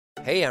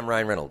Hey, I'm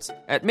Ryan Reynolds.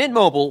 At Mint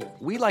Mobile,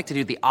 we like to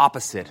do the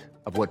opposite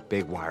of what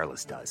Big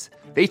Wireless does.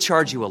 They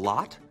charge you a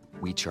lot,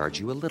 we charge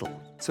you a little.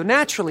 So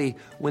naturally,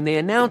 when they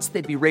announced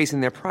they'd be raising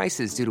their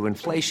prices due to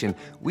inflation,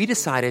 we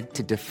decided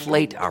to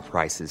deflate our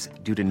prices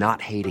due to not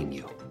hating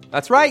you.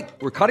 That's right.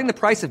 We're cutting the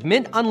price of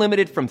Mint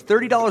Unlimited from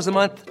 $30 a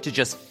month to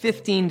just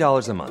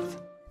 $15 a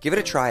month. Give it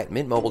a try at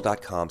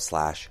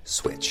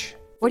mintmobile.com/switch.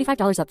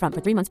 $45 up front for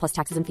 3 months plus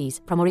taxes and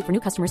fees. Promo rate for new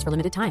customers for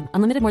limited time.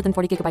 Unlimited more than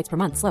 40 gigabytes per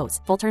month. Slows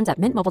full terms at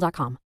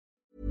mintmobile.com.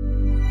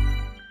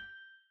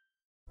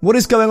 What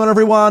is going on,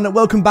 everyone?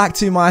 Welcome back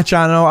to my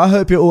channel. I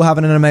hope you're all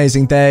having an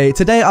amazing day.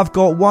 Today I've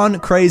got one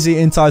crazy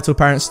entitled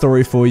parent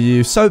story for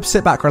you, so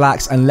sit back,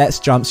 relax, and let's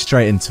jump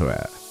straight into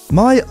it.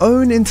 My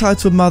own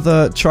entitled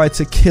mother tried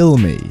to kill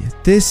me.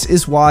 This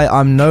is why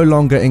I'm no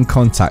longer in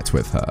contact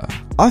with her.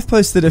 I've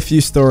posted a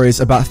few stories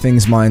about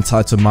things my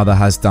entitled mother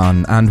has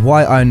done and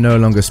why I no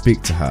longer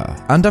speak to her,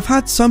 and I've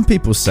had some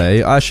people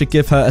say I should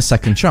give her a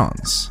second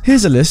chance.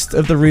 Here's a list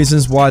of the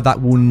reasons why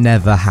that will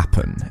never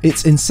happen.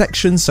 It's in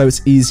sections so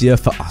it's easier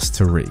for us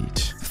to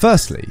read.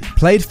 Firstly,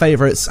 played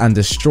favourites and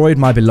destroyed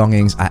my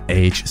belongings at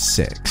age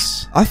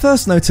 6. I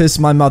first noticed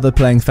my mother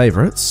playing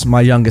favourites,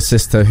 my younger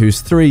sister who's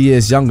 3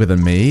 years younger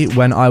than me,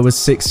 when I was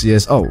 6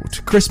 years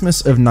old,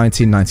 Christmas of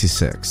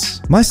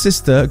 1996. My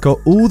sister got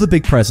all the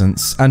big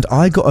presents and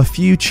I got a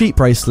few cheap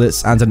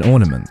bracelets and an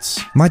ornament.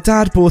 My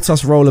dad bought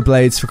us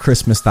rollerblades for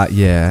Christmas that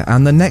year,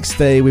 and the next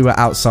day we were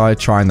outside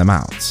trying them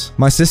out.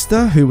 My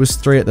sister, who was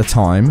 3 at the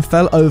time,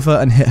 fell over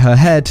and hit her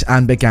head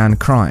and began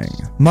crying.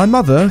 My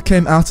mother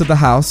came out of the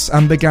house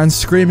and began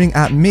screaming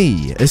at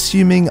me,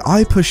 assuming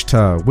I pushed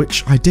her,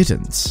 which I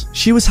didn't.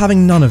 She was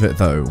having none of it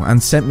though,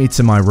 and sent me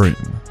to my room.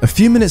 A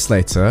few minutes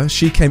later,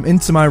 she came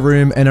into my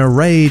room in a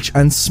rage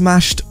and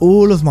smashed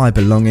all of my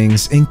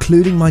belongings,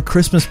 including my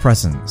Christmas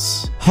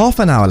presents. Half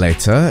an hour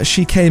later,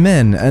 she came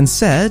in and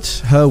said,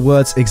 her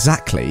words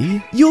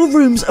exactly, "Your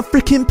room's a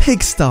freaking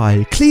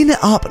pigsty, clean it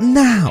up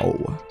now."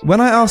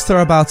 When I asked her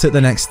about it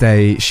the next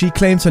day, she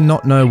claimed to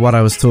not know what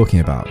I was talking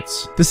about.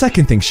 The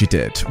second thing she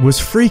did was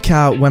freak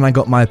out when I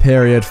got my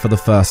period for the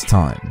first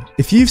time.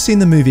 If you've seen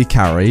the movie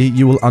Carrie,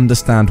 you will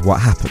understand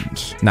what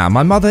happened. Now,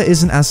 my mother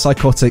isn't as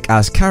psychotic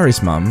as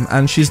Carrie's mum,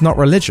 and she's not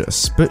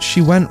religious, but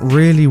she went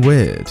really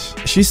weird.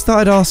 She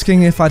started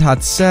asking if I'd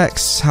had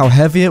sex, how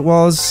heavy it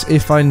was,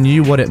 if I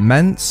knew what it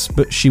meant,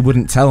 but she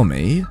wouldn't tell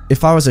me,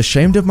 if I was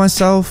ashamed of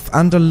myself,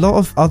 and a lot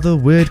of other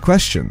weird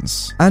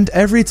questions. And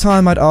every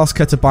time I'd ask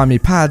her to buy me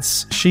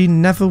pads, she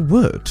never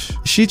would.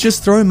 She'd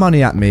just throw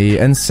money at me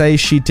and say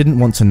she didn't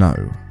want to know.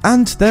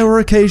 And there were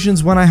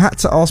occasions when I had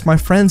to ask my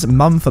friend's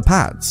mum for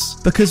pads,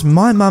 because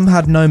my mum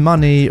had no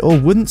money or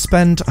wouldn't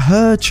spend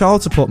her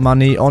child support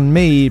money on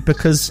me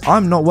because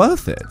I'm not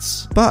worth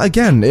it. But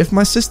again, if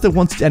my sister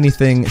wanted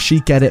anything,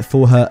 she'd get it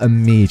for her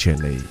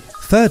immediately.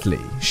 Thirdly,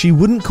 she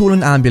wouldn't call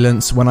an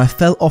ambulance when I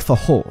fell off a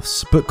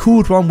horse, but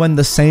called one when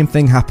the same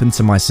thing happened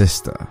to my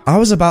sister. I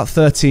was about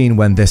 13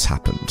 when this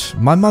happened.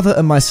 My mother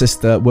and my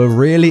sister were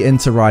really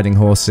into riding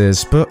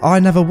horses, but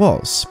I never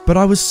was. But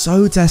I was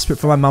so desperate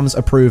for my mum's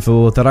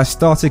approval that I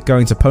started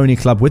going to pony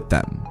club with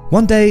them.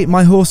 One day,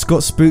 my horse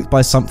got spooked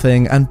by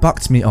something and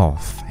bucked me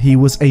off. He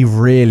was a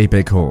really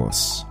big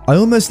horse. I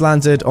almost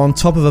landed on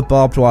top of a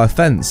barbed wire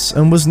fence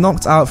and was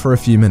knocked out for a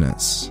few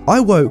minutes. I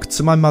woke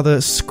to my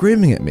mother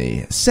screaming at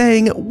me,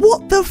 saying,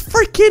 "What the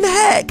freaking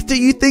heck do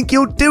you think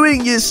you're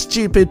doing, you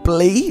stupid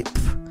bleep?"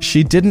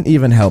 She didn't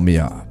even help me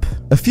up.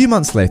 A few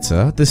months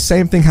later, the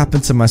same thing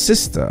happened to my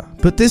sister,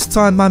 but this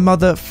time my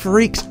mother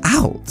freaked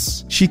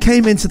out. She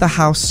came into the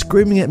house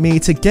screaming at me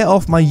to get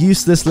off my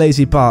useless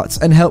lazy butt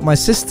and help my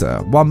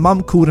sister, while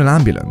mum called an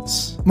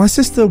ambulance. My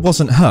sister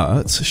wasn't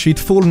hurt, she'd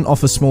fallen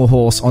off a small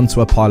horse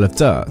onto a pile of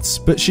dirt,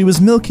 but she was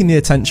milking the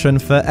attention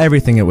for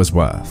everything it was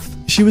worth.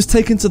 She was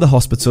taken to the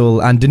hospital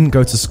and didn't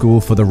go to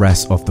school for the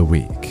rest of the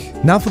week.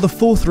 Now for the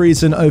fourth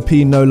reason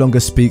OP no longer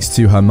speaks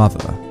to her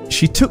mother.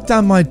 She took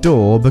down my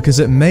door because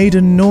it made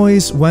a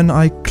noise when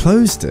I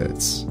closed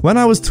it. When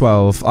I was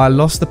 12, I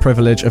lost the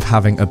privilege of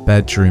having a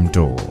bedroom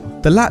door.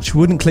 The latch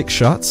wouldn't click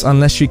shut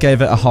unless you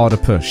gave it a harder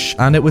push,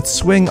 and it would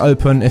swing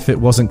open if it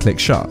wasn't click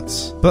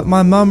shut. But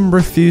my mum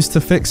refused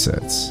to fix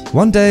it.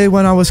 One day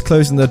when I was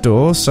closing the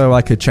door so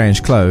I could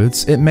change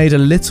clothes, it made a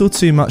little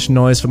too much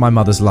noise for my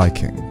mother's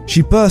liking.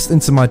 She burst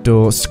into my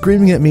door,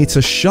 screaming at me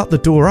to shut the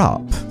door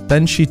up.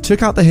 Then she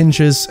took out the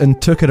hinges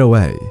and took it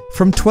away.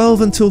 From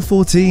 12 until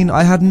 14,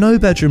 I had no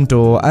bedroom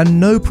door and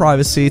no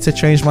privacy to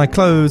change my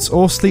clothes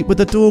or sleep with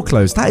the door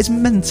closed. That is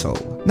mental.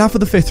 Now for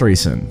the fifth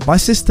reason. My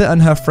sister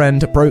and her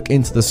friend broke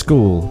into the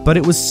school, but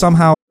it was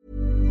somehow...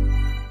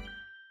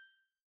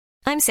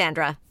 I'm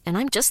Sandra, and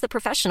I'm just the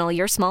professional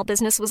your small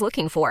business was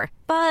looking for.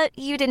 But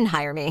you didn't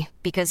hire me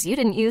because you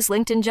didn't use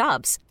LinkedIn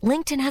Jobs.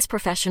 LinkedIn has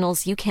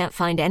professionals you can't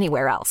find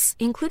anywhere else,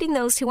 including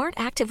those who aren't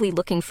actively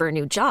looking for a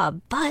new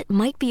job, but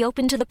might be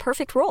open to the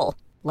perfect role,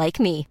 like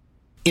me.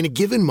 In a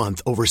given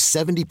month, over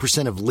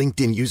 70% of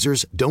LinkedIn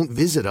users don't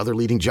visit other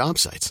leading job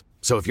sites.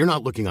 So if you're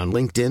not looking on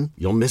LinkedIn,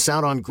 you'll miss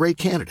out on great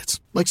candidates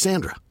like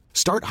Sandra.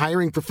 Start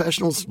hiring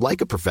professionals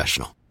like a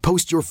professional.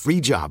 Post your free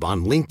job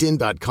on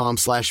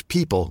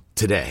linkedin.com/people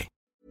today.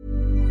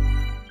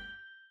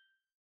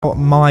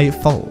 My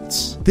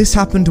fault. This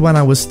happened when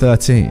I was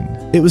 13.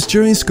 It was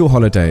during school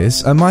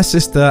holidays, and my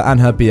sister and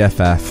her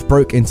BFF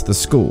broke into the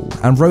school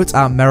and wrote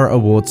out merit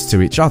awards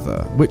to each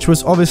other, which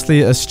was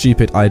obviously a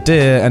stupid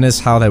idea and is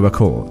how they were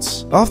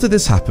caught. After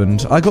this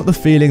happened, I got the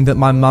feeling that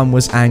my mum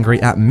was angry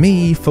at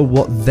me for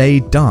what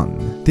they'd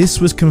done.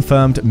 This was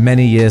confirmed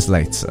many years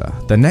later.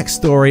 The next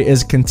story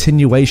is a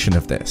continuation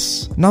of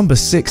this. Number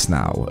 6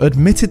 now,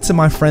 admitted to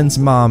my friend's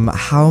mum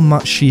how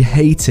much she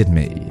hated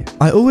me.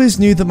 I always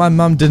knew that my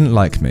mum didn't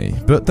like me,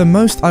 but the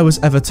most I was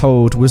ever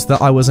told was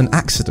that I was an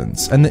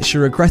accident and that she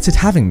regretted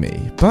having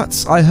me.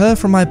 But I heard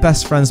from my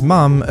best friend's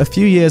mum a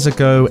few years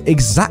ago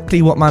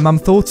exactly what my mum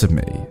thought of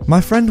me.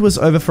 My friend was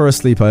over for a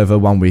sleepover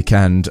one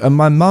weekend and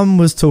my mum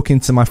was talking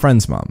to my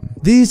friend's mum.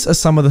 These are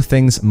some of the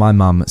things my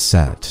mum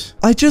said.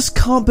 I just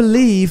can't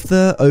believe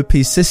the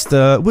OP's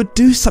sister would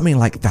do something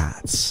like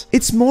that.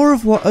 It's more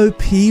of what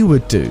OP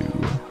would do.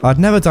 I'd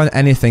never done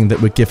anything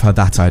that would give her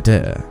that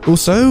idea.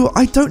 Also,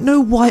 I don't know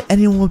why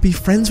anyone would be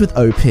friends with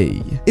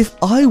OP. If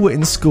I were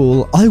in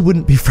school, I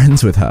wouldn't be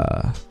friends with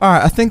her.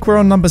 Alright, I think we're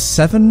on number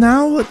 7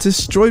 now.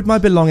 Destroyed my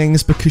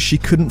belongings because she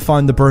couldn't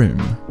find the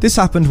broom. This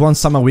happened one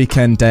summer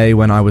weekend day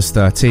when I was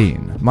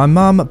 13. My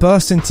mum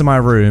burst into my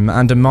room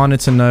and demanded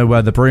to know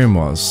where the broom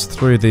was,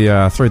 through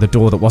the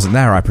door that wasn't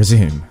there, I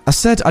presume. I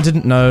said I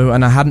didn't know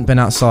and I hadn't been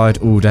outside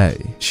all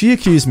day. She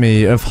accused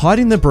me of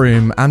hiding the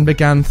broom and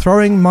began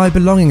throwing my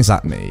belongings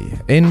at me.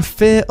 In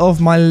fear of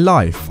my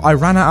life, I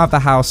ran out of the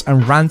house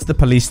and ran to the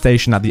police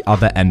station at the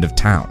other end of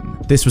town.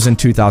 This was in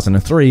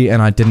 2003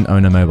 and I didn't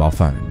own a mobile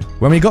phone.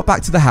 When we got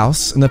back to the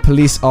house and the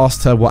police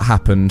asked her what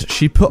happened,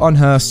 she put on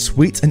her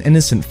sweet and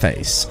innocent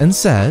face and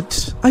said,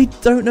 "I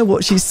don't know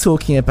what she's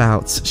talking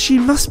about. She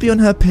must be on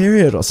her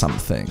period or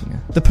something."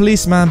 The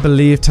policeman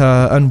believed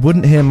her and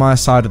wouldn't hear my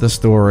side of the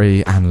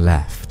story and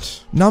left.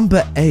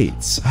 Number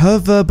 8. Her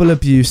verbal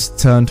abuse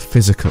turned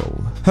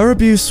physical. Her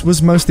abuse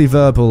was mostly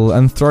verbal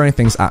and throwing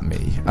things at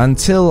me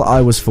until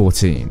I was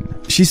 14.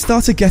 She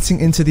started getting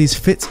into these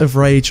fits of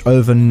rage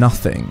over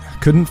nothing.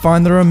 Couldn't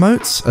find the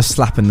remote? A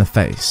slap in the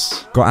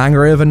face. Got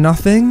angry over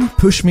nothing?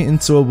 Pushed me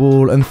into a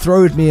wall and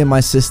throwed me and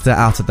my sister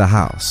out of the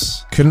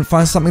house. Couldn't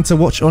find something to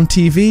watch on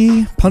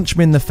TV? Punched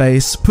me in the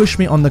face, pushed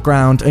me on the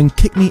ground and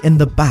kicked me in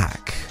the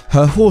back.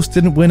 Her horse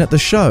didn't win at the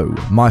show,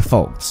 my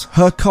fault.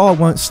 Her car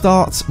won't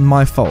start,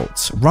 my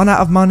fault. Run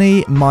out of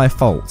money, my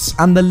fault.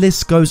 And the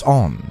list goes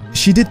on.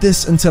 She did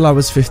this until I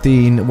was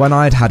 15 when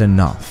I'd had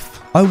enough.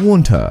 I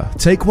warned her,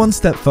 take one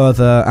step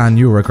further and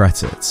you'll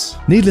regret it.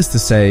 Needless to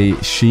say,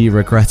 she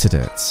regretted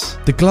it.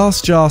 The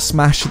glass jar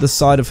smashed to the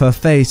side of her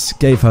face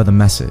gave her the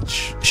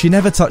message. She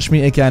never touched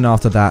me again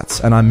after that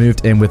and I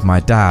moved in with my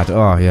dad.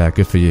 Oh yeah,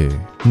 good for you.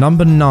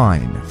 Number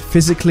 9.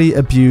 Physically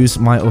abuse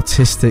my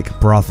autistic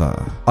brother.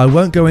 I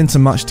won't go into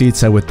much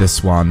detail with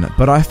this one,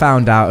 but I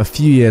found out a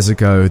few years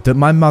ago that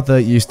my mother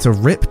used to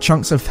rip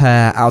chunks of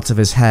hair out of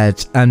his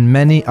head and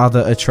many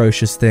other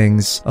atrocious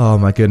things. Oh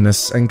my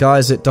goodness. And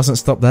guys, it doesn't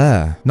stop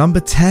there.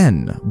 Number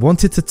 10.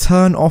 Wanted to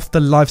turn off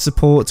the life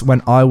support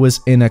when I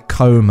was in a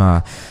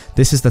coma.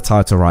 This is the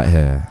title right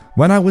here.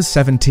 When I was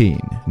 17,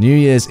 New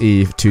Year's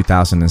Eve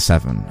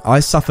 2007, I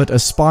suffered a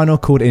spinal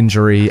cord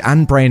injury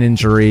and brain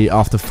injury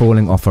after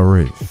falling off a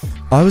roof.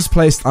 I was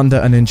placed under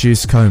an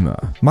induced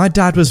coma. My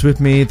dad was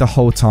with me the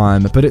whole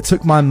time, but it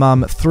took my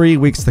mum 3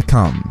 weeks to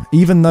come,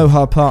 even though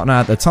her partner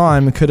at the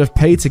time could have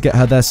paid to get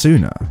her there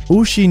sooner.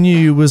 All she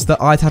knew was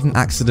that I'd had an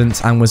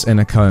accident and was in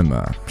a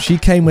coma. She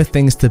came with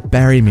things to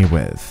bury me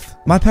with.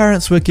 My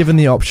parents were given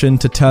the option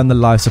to turn the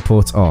life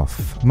support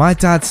off. My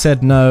dad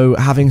said no,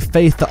 having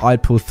faith that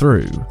I'd pull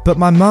through, but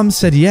my mum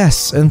said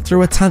yes and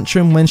threw a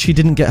tantrum when she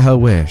didn't get her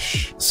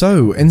wish.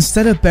 So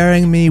instead of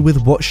burying me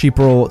with what she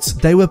brought,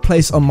 they were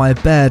placed on my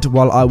bed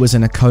while I was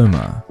in a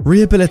coma.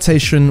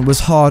 Rehabilitation was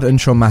hard and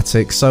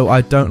traumatic, so I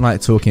don't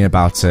like talking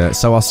about it,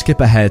 so I'll skip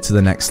ahead to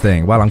the next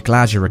thing. Well, I'm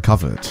glad you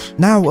recovered.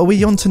 Now, are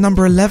we on to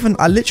number 11?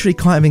 I literally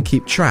can't even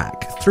keep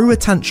track. Threw a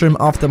tantrum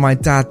after my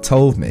dad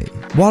told me.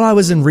 While I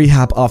was in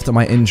rehab after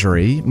my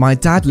injury, my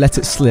dad let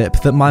it slip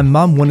that my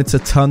mum wanted to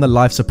turn the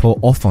life support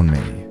off on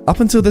me. Up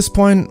until this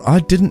point, I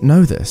didn't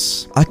know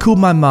this. I called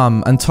my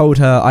mum and told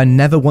her I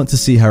never want to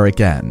see her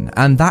again,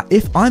 and that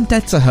if I'm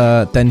dead to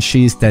her, then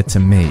she's dead to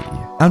me.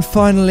 And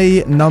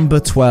finally, number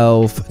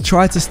 12,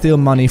 tried to steal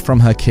money from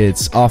her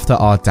kids after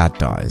our dad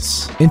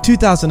dies. In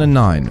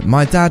 2009,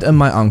 my dad and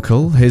my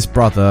uncle, his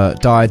brother,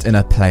 died in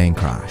a plane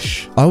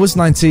crash. I was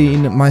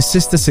 19, my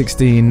sister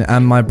 16,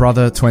 and my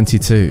brother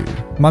 22.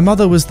 My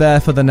mother was there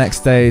for the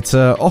next day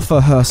to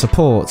offer her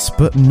support,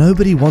 but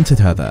nobody wanted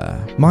her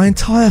there. My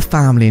entire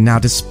family now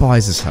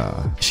despises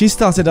her. She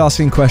started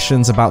asking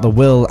questions about the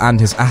will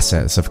and his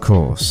assets, of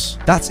course.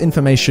 That's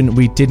information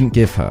we didn't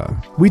give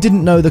her. We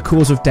didn't know the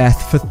cause of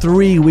death for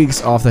 3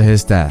 weeks after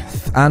his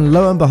death, and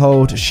lo and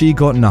behold, she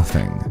got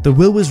nothing. The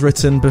will was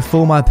written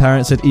before my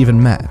parents had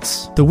even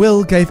met. The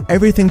will gave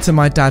everything to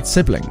my dad's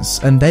siblings,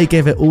 and they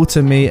gave it all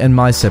to me and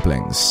my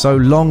siblings, so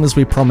long as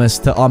we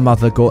promised that our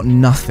mother got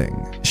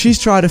nothing. She's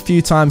tried a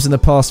few times in the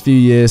past few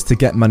years to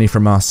get money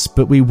from us,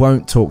 but we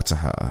won't talk to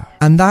her.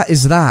 And that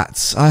is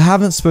that. I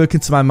haven't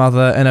spoken to my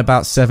mother in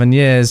about 7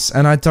 years,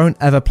 and I don't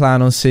ever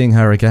plan on seeing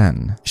her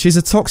again. She's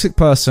a toxic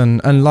person,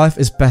 and life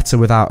is better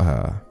without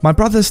her. My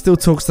brother still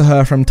talks to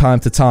her from time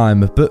to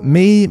time, but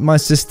me, my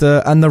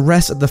sister, and the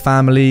rest of the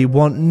family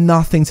want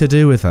nothing to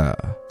do with her.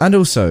 And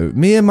also,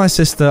 me and my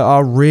sister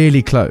are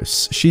really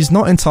close. She's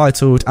not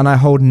entitled, and I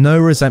hold no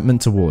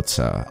resentment towards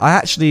her. I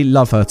actually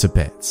love her to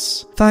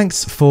bits.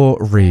 Thanks for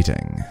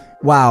reading.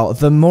 Wow,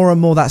 the more and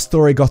more that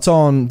story got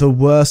on, the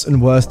worse and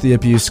worse the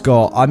abuse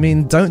got. I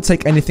mean, don't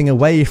take anything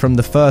away from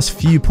the first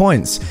few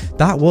points.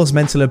 That was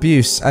mental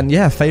abuse, and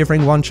yeah,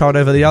 favouring one child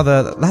over the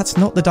other, that's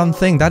not the done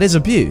thing, that is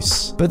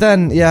abuse. But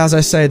then, yeah, as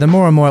I say, the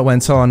more and more it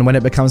went on, when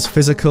it becomes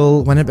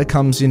physical, when it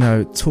becomes,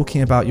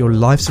 talking about your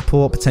life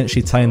support,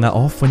 potentially turning that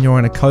off when you're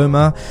in a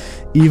coma,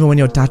 even when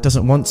your dad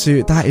doesn't want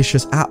to, that is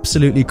just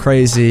absolutely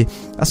crazy.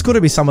 That's got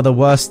to be some of the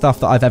worst stuff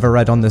that I've ever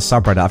read on this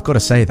subreddit, I've got to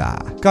say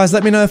that. Guys,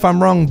 let me know if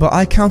I'm wrong, but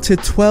I counted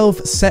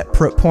 12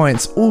 separate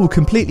points, all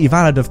completely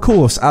valid of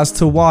course, as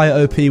to why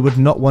OP would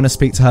not want to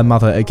speak to her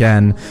mother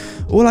again.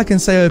 All I can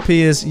say, OP,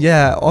 is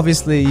yeah,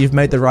 obviously you've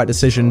made the right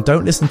decision.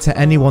 Don't listen to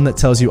anyone that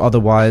tells you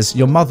otherwise.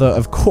 Your mother,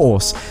 of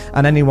course,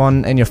 and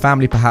anyone in your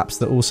family perhaps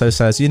that also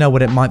says, you know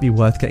what, it might be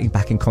worth getting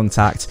back in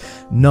contact.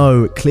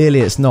 No,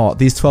 clearly it's not.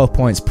 These 12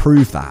 points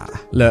prove that.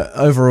 Look,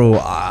 overall,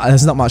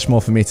 there's not much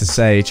more for me to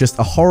say. Just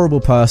a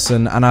horrible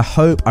person, and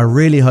I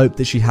really hope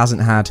that she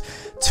hasn't had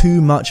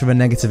too much of a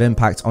negative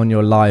impact on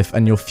your life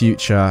and your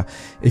future.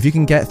 If you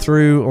can get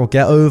through or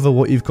get over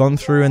what you've gone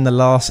through in the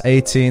last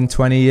 18,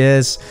 20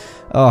 years,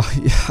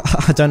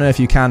 I don't know if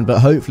you can, but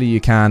hopefully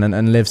you can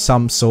and live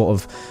some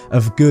sort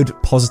of good,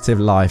 positive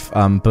life.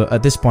 But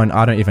at this point,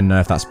 I don't even know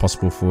if that's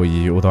possible for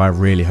you, although I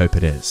really hope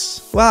it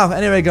is. Wow,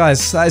 anyway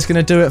guys, that is going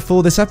to do it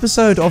for this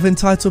episode of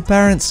Entitled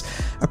Parents.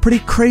 A pretty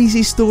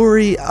crazy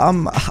story.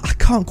 I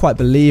can't quite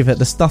believe it,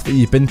 the stuff that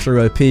you've been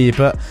through, OP,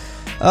 but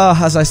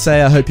as I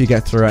say, I hope you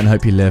get through it and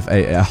hope you live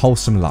a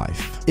wholesome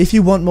life. If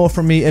you want more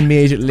from me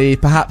immediately,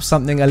 perhaps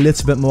something a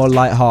little bit more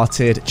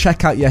lighthearted,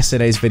 check out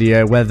yesterday's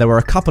video where there were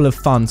a couple of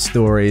fun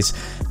stories.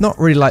 Not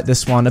really like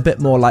this one, a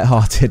bit more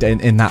lighthearted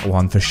in that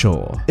one for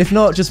sure. If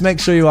not, just make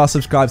sure you are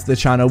subscribed to the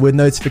channel with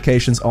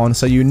notifications on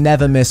so you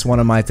never miss one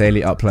of my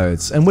daily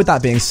uploads. And with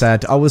that being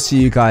said, I will see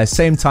you guys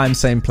same time,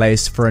 same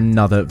place for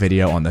another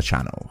video on the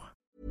channel.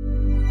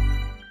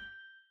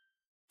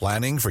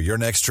 Planning for your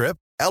next trip?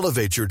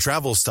 Elevate your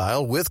travel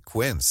style with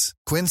Quince.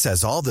 Quince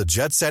has all the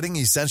jet-setting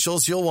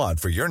essentials you'll want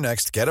for your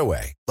next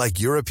getaway, like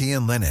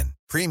European linen,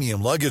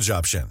 premium luggage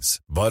options,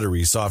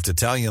 buttery soft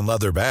Italian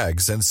leather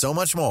bags, and so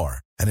much more.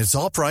 And it's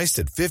all priced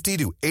at 50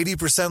 to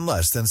 80%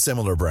 less than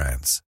similar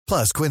brands.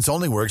 Plus, Quince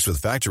only works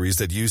with factories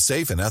that use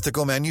safe and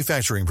ethical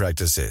manufacturing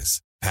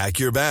practices. Pack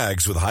your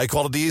bags with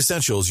high-quality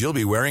essentials you'll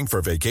be wearing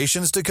for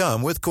vacations to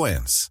come with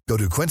Quince. Go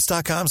to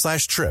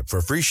quince.com/trip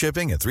for free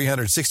shipping and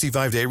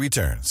 365-day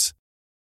returns.